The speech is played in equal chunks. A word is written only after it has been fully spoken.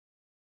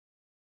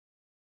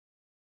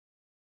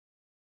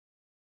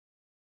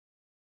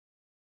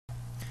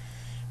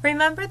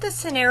Remember the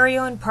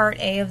scenario in Part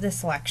A of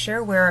this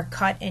lecture where a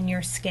cut in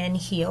your skin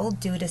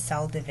healed due to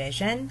cell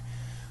division?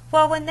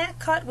 Well, when that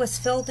cut was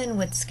filled in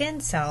with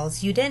skin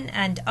cells, you didn't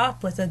end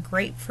up with a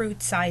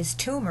grapefruit-sized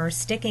tumor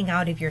sticking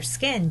out of your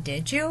skin,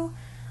 did you?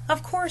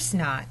 Of course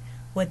not.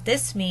 What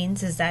this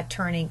means is that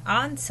turning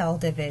on cell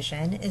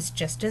division is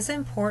just as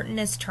important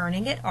as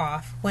turning it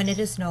off when it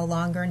is no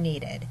longer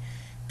needed.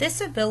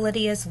 This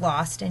ability is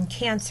lost in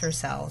cancer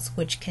cells,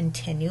 which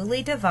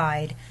continually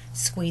divide,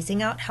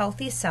 squeezing out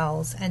healthy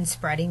cells and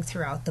spreading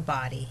throughout the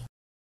body.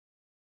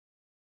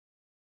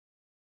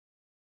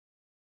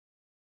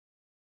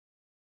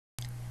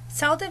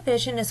 Cell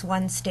division is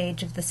one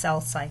stage of the cell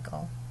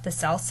cycle. The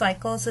cell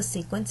cycle is a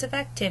sequence of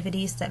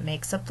activities that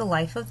makes up the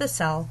life of the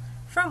cell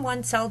from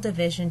one cell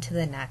division to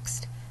the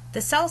next.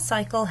 The cell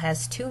cycle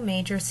has two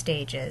major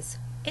stages: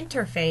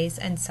 interphase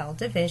and cell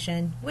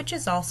division, which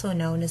is also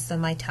known as the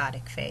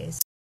mitotic phase.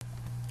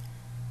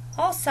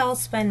 All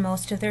cells spend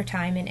most of their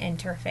time in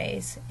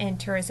interphase.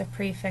 Inter as a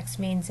prefix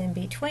means in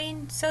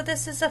between, so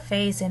this is a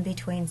phase in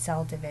between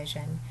cell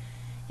division.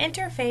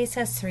 Interphase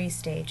has three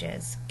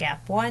stages: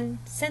 gap 1,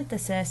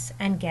 synthesis,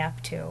 and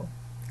gap 2.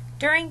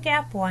 During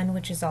gap 1,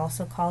 which is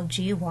also called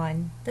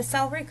G1, the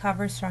cell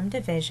recovers from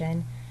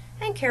division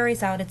and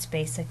carries out its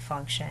basic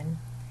function.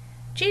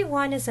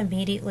 G1 is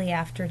immediately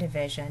after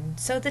division,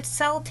 so the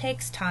cell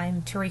takes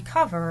time to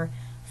recover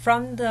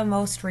from the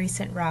most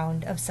recent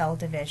round of cell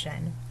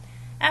division.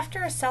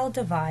 After a cell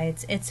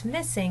divides, it's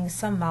missing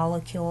some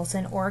molecules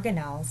and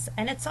organelles,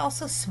 and it's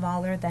also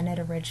smaller than it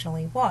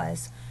originally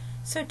was.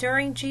 So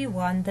during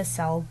G1, the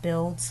cell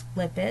builds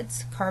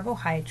lipids,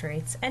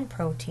 carbohydrates, and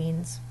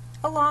proteins,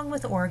 along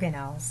with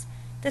organelles.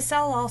 The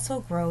cell also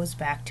grows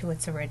back to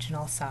its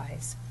original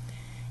size.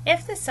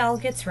 If the cell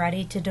gets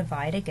ready to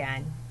divide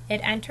again,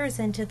 it enters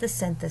into the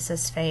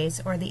synthesis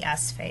phase, or the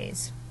S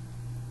phase.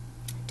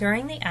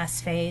 During the S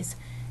phase,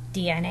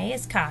 DNA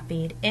is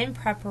copied in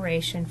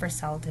preparation for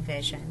cell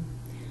division.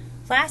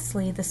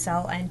 Lastly, the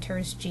cell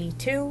enters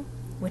G2,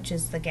 which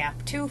is the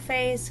gap 2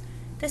 phase.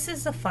 This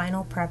is the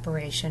final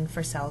preparation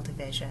for cell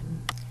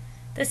division.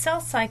 The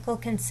cell cycle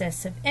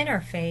consists of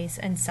interphase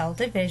and cell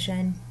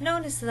division,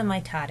 known as the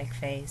mitotic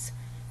phase.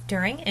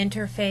 During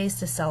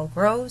interphase, the cell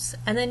grows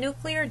and the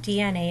nuclear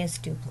DNA is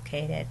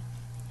duplicated.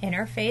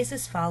 Interphase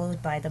is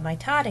followed by the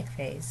mitotic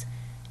phase.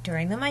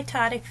 During the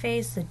mitotic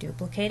phase, the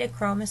duplicated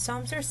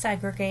chromosomes are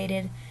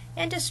segregated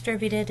and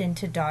distributed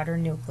into daughter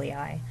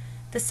nuclei.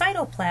 The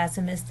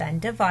cytoplasm is then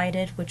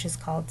divided, which is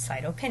called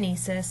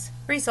cytokinesis,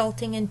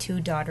 resulting in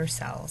two daughter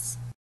cells.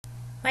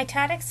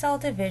 Mitotic cell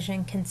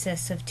division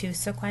consists of two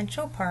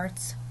sequential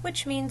parts,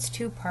 which means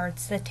two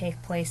parts that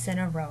take place in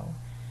a row.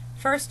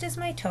 First is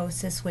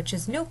mitosis, which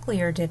is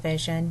nuclear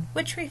division,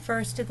 which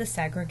refers to the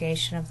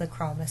segregation of the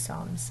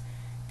chromosomes.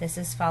 This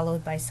is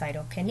followed by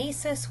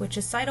cytokinesis, which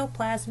is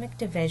cytoplasmic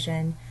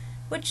division,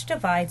 which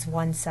divides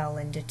one cell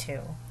into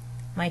two.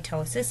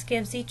 Mitosis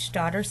gives each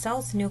daughter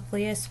cell's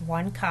nucleus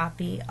one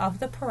copy of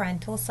the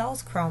parental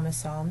cell's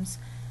chromosomes,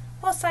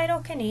 while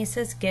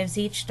cytokinesis gives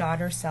each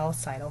daughter cell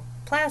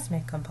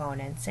cytoplasmic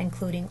components,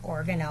 including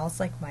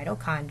organelles like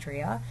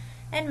mitochondria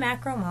and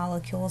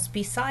macromolecules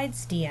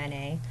besides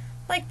DNA,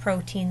 like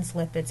proteins,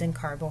 lipids, and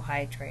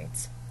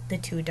carbohydrates. The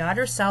two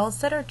daughter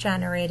cells that are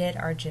generated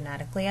are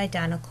genetically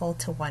identical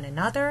to one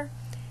another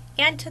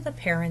and to the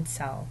parent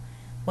cell.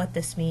 What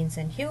this means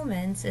in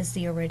humans is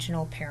the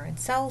original parent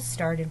cell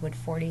started with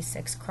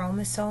 46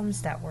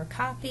 chromosomes that were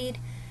copied,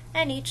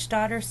 and each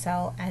daughter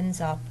cell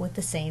ends up with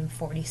the same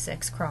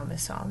 46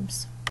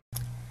 chromosomes.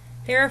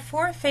 There are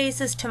four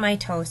phases to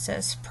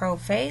mitosis: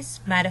 prophase,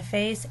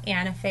 metaphase,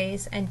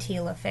 anaphase, and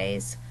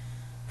telophase.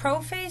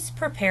 Prophase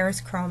prepares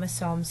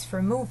chromosomes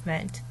for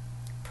movement.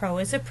 Pro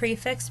as a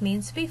prefix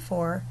means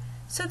before,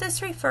 so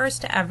this refers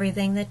to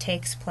everything that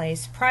takes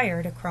place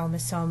prior to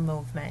chromosome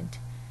movement.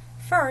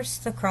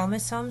 First, the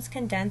chromosomes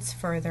condense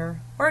further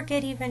or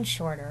get even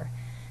shorter.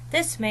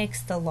 This makes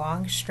the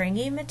long,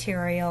 stringy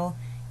material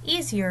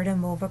easier to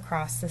move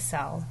across the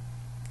cell.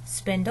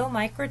 Spindle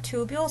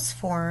microtubules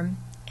form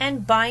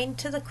and bind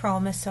to the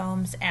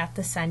chromosomes at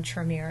the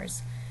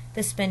centromeres.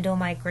 The spindle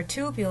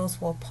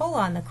microtubules will pull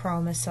on the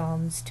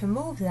chromosomes to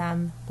move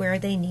them where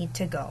they need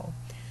to go.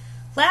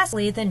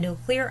 Lastly, the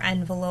nuclear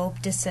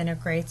envelope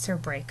disintegrates or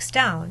breaks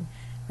down.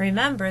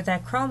 Remember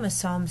that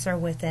chromosomes are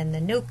within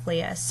the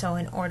nucleus, so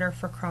in order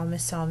for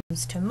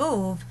chromosomes to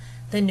move,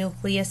 the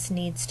nucleus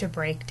needs to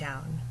break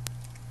down.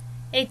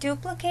 A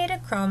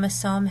duplicated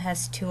chromosome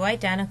has two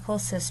identical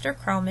sister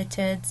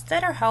chromatids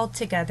that are held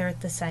together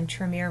at the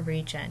centromere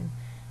region.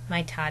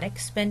 Mitotic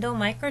spindle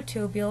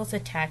microtubules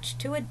attach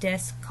to a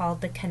disc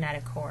called the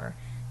kinetochore.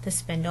 The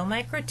spindle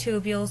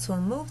microtubules will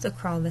move the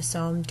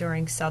chromosome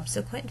during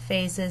subsequent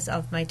phases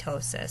of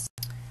mitosis.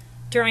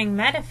 During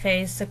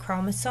metaphase, the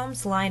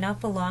chromosomes line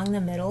up along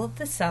the middle of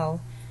the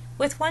cell,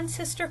 with one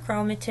sister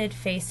chromatid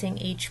facing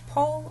each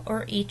pole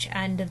or each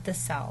end of the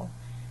cell.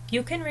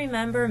 You can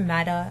remember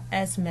meta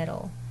as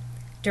middle.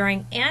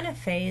 During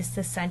anaphase,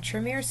 the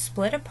centromeres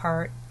split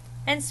apart,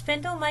 and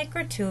spindle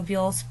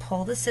microtubules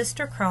pull the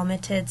sister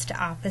chromatids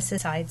to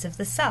opposite sides of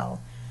the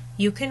cell.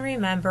 You can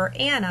remember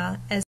Anna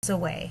as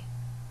away.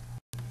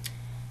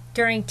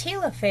 During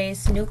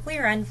telophase,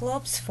 nuclear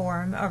envelopes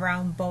form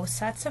around both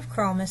sets of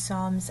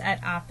chromosomes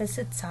at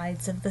opposite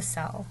sides of the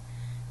cell.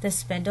 The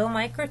spindle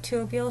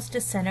microtubules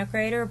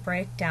disintegrate or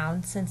break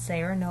down since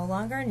they are no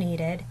longer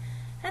needed,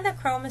 and the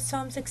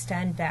chromosomes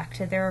extend back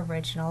to their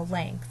original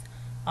length.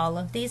 All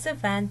of these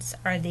events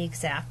are the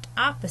exact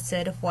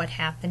opposite of what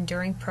happened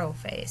during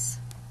prophase.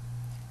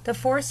 The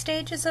 4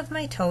 stages of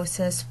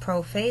mitosis,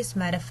 prophase,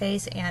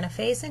 metaphase,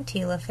 anaphase, and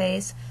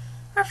telophase,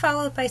 are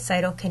followed by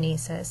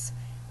cytokinesis.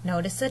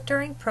 Notice that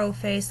during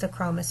prophase the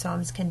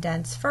chromosomes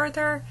condense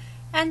further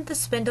and the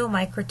spindle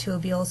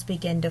microtubules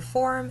begin to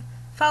form,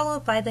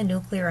 followed by the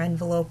nuclear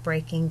envelope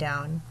breaking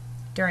down.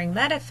 During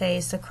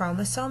metaphase the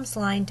chromosomes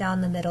line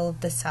down the middle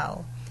of the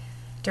cell.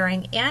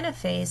 During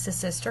anaphase the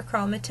sister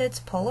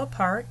chromatids pull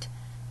apart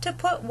to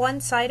put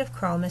one side of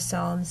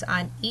chromosomes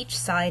on each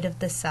side of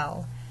the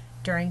cell.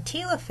 During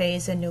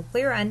telophase a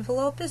nuclear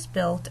envelope is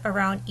built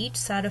around each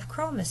set of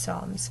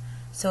chromosomes.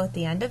 So at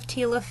the end of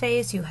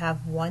telophase you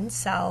have one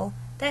cell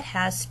that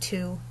has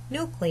 2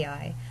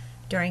 nuclei.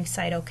 During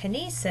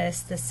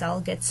cytokinesis, the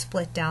cell gets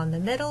split down the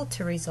middle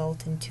to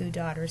result in 2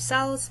 daughter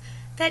cells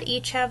that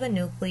each have a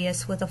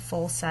nucleus with a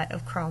full set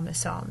of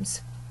chromosomes.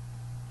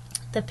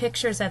 The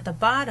pictures at the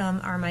bottom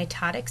are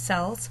mitotic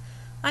cells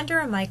under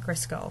a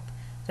microscope.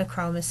 The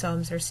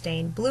chromosomes are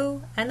stained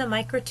blue and the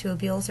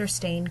microtubules are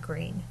stained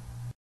green.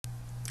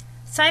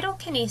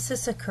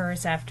 Cytokinesis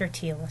occurs after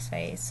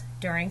telophase.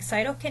 During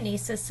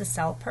cytokinesis, the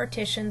cell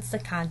partitions the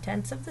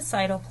contents of the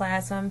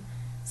cytoplasm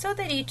so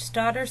that each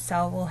daughter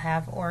cell will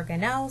have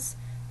organelles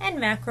and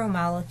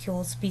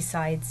macromolecules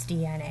besides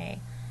DNA.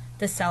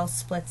 The cell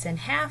splits in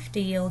half to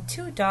yield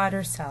 2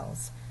 daughter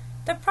cells.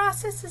 The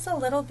process is a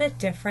little bit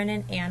different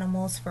in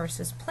animals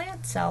versus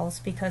plant cells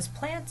because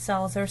plant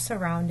cells are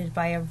surrounded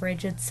by a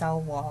rigid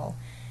cell wall.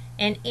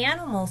 In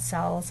animal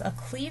cells, a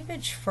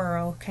cleavage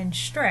furrow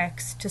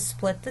constricts to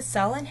split the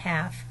cell in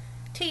half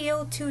to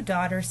yield 2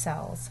 daughter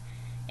cells.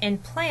 In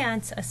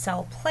plants, a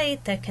cell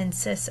plate that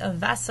consists of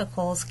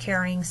vesicles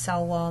carrying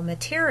cell wall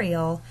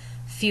material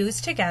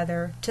fuse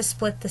together to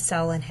split the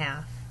cell in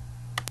half.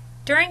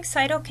 During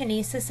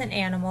cytokinesis in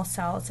animal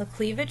cells, a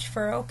cleavage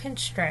furrow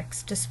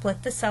constricts to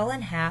split the cell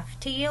in half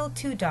to yield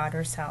 2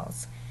 daughter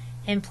cells.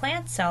 In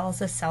plant cells,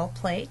 a cell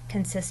plate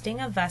consisting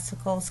of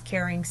vesicles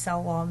carrying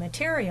cell wall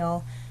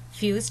material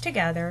fuse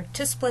together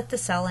to split the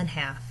cell in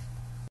half.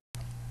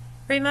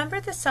 Remember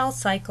the cell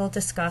cycle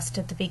discussed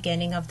at the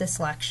beginning of this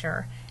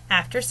lecture.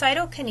 After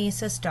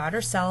cytokinesis,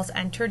 daughter cells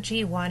enter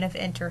G1 of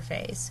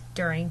interphase.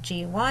 During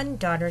G1,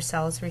 daughter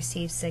cells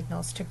receive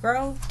signals to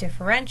grow,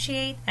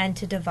 differentiate, and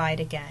to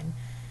divide again.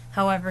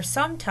 However,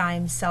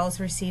 sometimes cells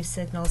receive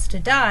signals to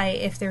die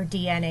if their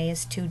DNA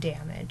is too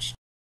damaged.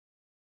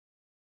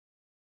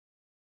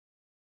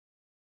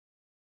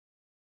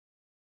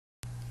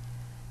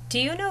 Do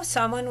you know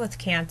someone with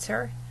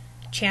cancer?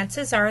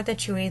 Chances are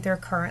that you either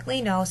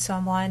currently know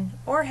someone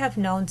or have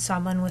known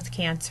someone with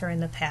cancer in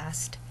the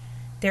past.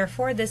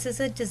 Therefore, this is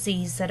a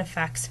disease that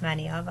affects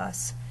many of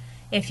us.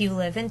 If you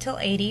live until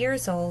 80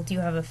 years old, you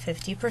have a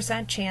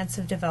 50% chance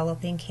of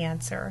developing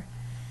cancer.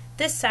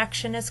 This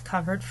section is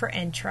covered for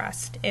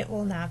interest. It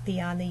will not be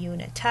on the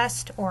unit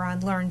test or on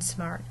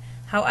LearnSmart.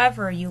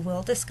 However, you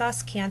will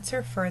discuss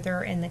cancer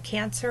further in the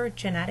Cancer,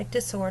 Genetic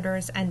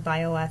Disorders, and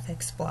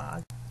Bioethics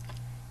blog.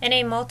 In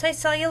a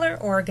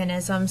multicellular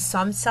organism,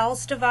 some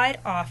cells divide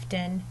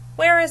often,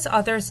 whereas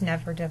others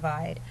never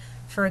divide.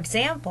 For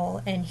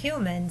example, in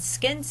humans,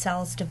 skin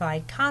cells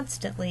divide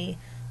constantly,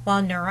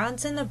 while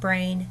neurons in the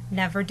brain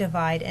never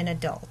divide in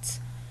adults.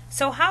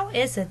 So how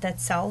is it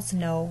that cells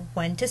know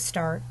when to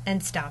start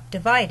and stop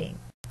dividing?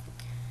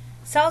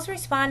 Cells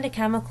respond to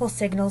chemical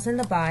signals in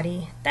the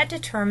body that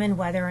determine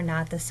whether or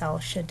not the cell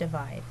should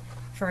divide.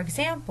 For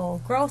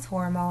example, growth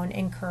hormone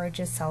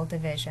encourages cell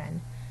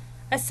division.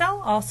 A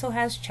cell also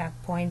has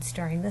checkpoints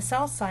during the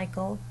cell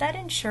cycle that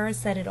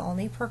ensures that it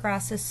only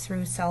progresses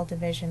through cell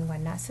division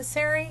when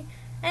necessary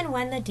and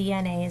when the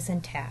DNA is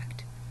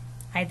intact.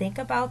 I think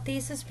about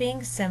these as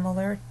being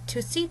similar to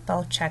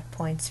seatbelt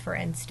checkpoints, for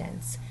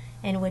instance,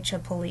 in which a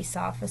police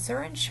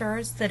officer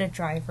ensures that a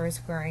driver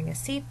is wearing a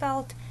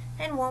seatbelt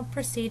and won't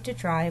proceed to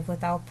drive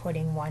without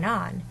putting one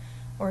on,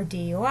 or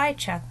DUI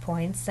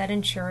checkpoints that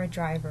ensure a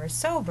driver is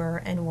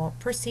sober and won't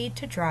proceed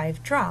to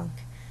drive drunk.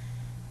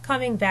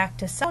 Coming back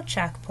to cell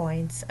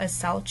checkpoints, a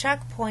cell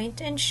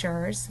checkpoint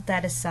ensures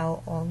that a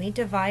cell only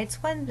divides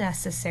when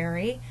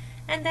necessary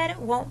and that it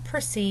won't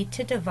proceed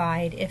to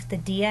divide if the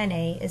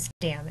DNA is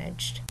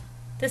damaged.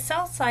 The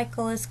cell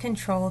cycle is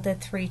controlled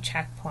at 3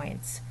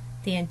 checkpoints.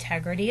 The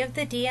integrity of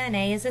the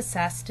DNA is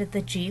assessed at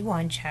the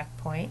G1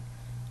 checkpoint,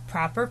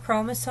 proper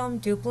chromosome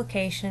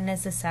duplication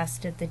is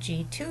assessed at the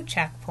G2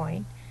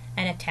 checkpoint,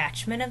 and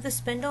attachment of the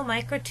spindle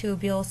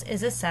microtubules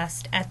is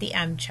assessed at the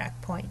M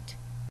checkpoint.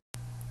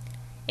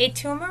 A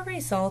tumor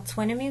results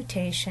when a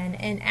mutation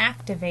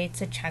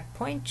inactivates a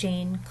checkpoint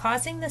gene,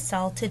 causing the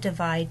cell to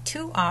divide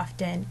too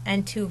often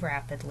and too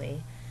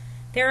rapidly.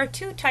 There are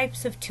 2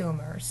 types of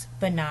tumors,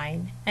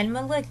 benign and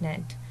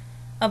malignant.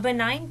 A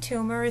benign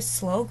tumor is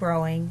slow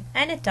growing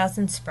and it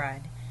doesn't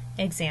spread.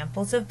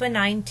 Examples of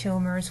benign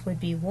tumors would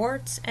be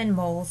warts and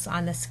moles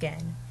on the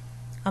skin.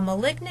 A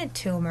malignant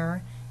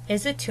tumor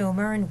is a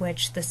tumor in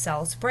which the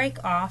cells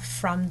break off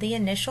from the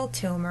initial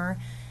tumor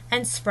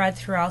and spread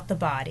throughout the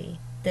body.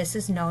 This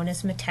is known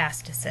as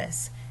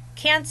metastasis.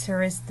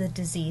 Cancer is the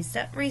disease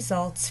that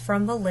results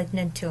from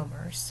malignant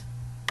tumors.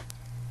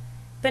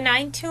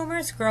 Benign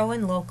tumors grow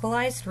in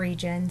localized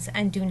regions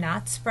and do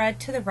not spread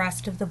to the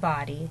rest of the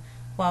body,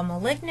 while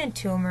malignant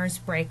tumors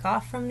break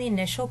off from the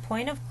initial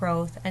point of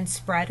growth and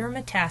spread or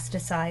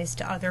metastasize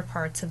to other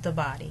parts of the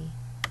body.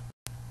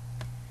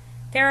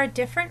 There are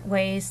different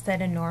ways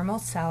that a normal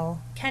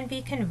cell can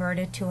be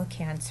converted to a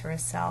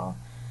cancerous cell.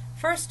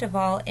 First of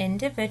all,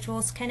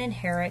 individuals can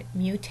inherit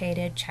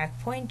mutated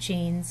checkpoint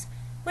genes,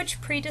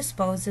 which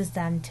predisposes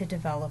them to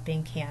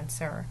developing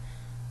cancer.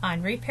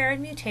 Unrepaired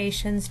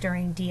mutations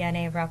during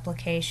DNA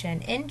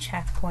replication in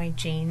checkpoint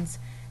genes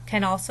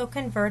can also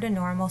convert a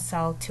normal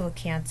cell to a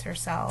cancer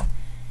cell.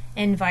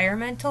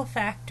 Environmental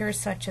factors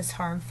such as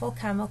harmful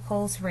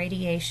chemicals,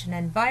 radiation,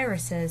 and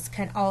viruses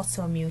can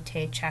also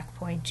mutate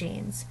checkpoint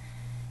genes.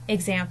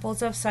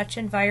 Examples of such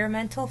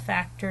environmental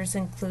factors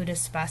include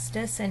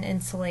asbestos and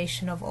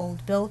insulation of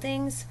old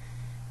buildings,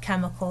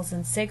 chemicals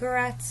in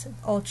cigarettes,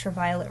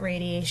 ultraviolet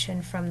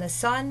radiation from the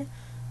sun,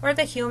 or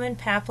the human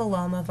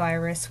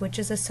papillomavirus, which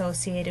is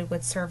associated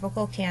with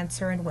cervical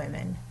cancer in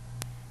women.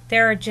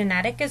 There are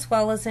genetic as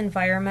well as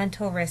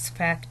environmental risk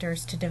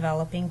factors to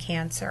developing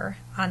cancer.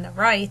 On the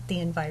right, the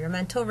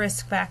environmental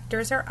risk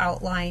factors are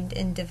outlined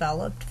in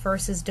developed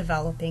versus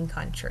developing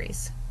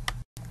countries.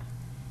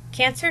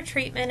 Cancer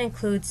treatment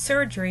includes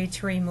surgery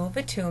to remove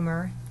a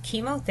tumor,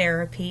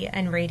 chemotherapy,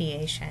 and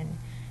radiation.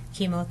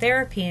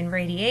 Chemotherapy and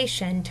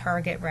radiation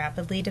target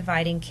rapidly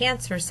dividing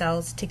cancer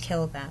cells to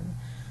kill them.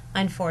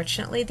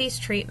 Unfortunately, these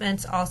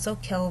treatments also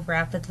kill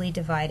rapidly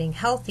dividing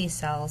healthy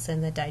cells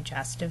in the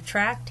digestive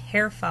tract,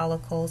 hair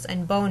follicles,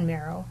 and bone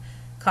marrow,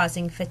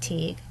 causing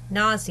fatigue,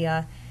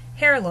 nausea,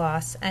 hair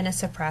loss, and a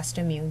suppressed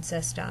immune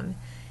system.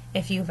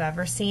 If you've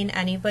ever seen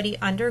anybody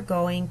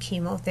undergoing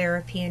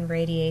chemotherapy and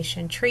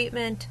radiation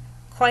treatment,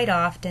 quite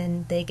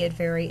often they get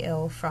very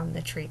ill from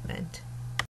the treatment.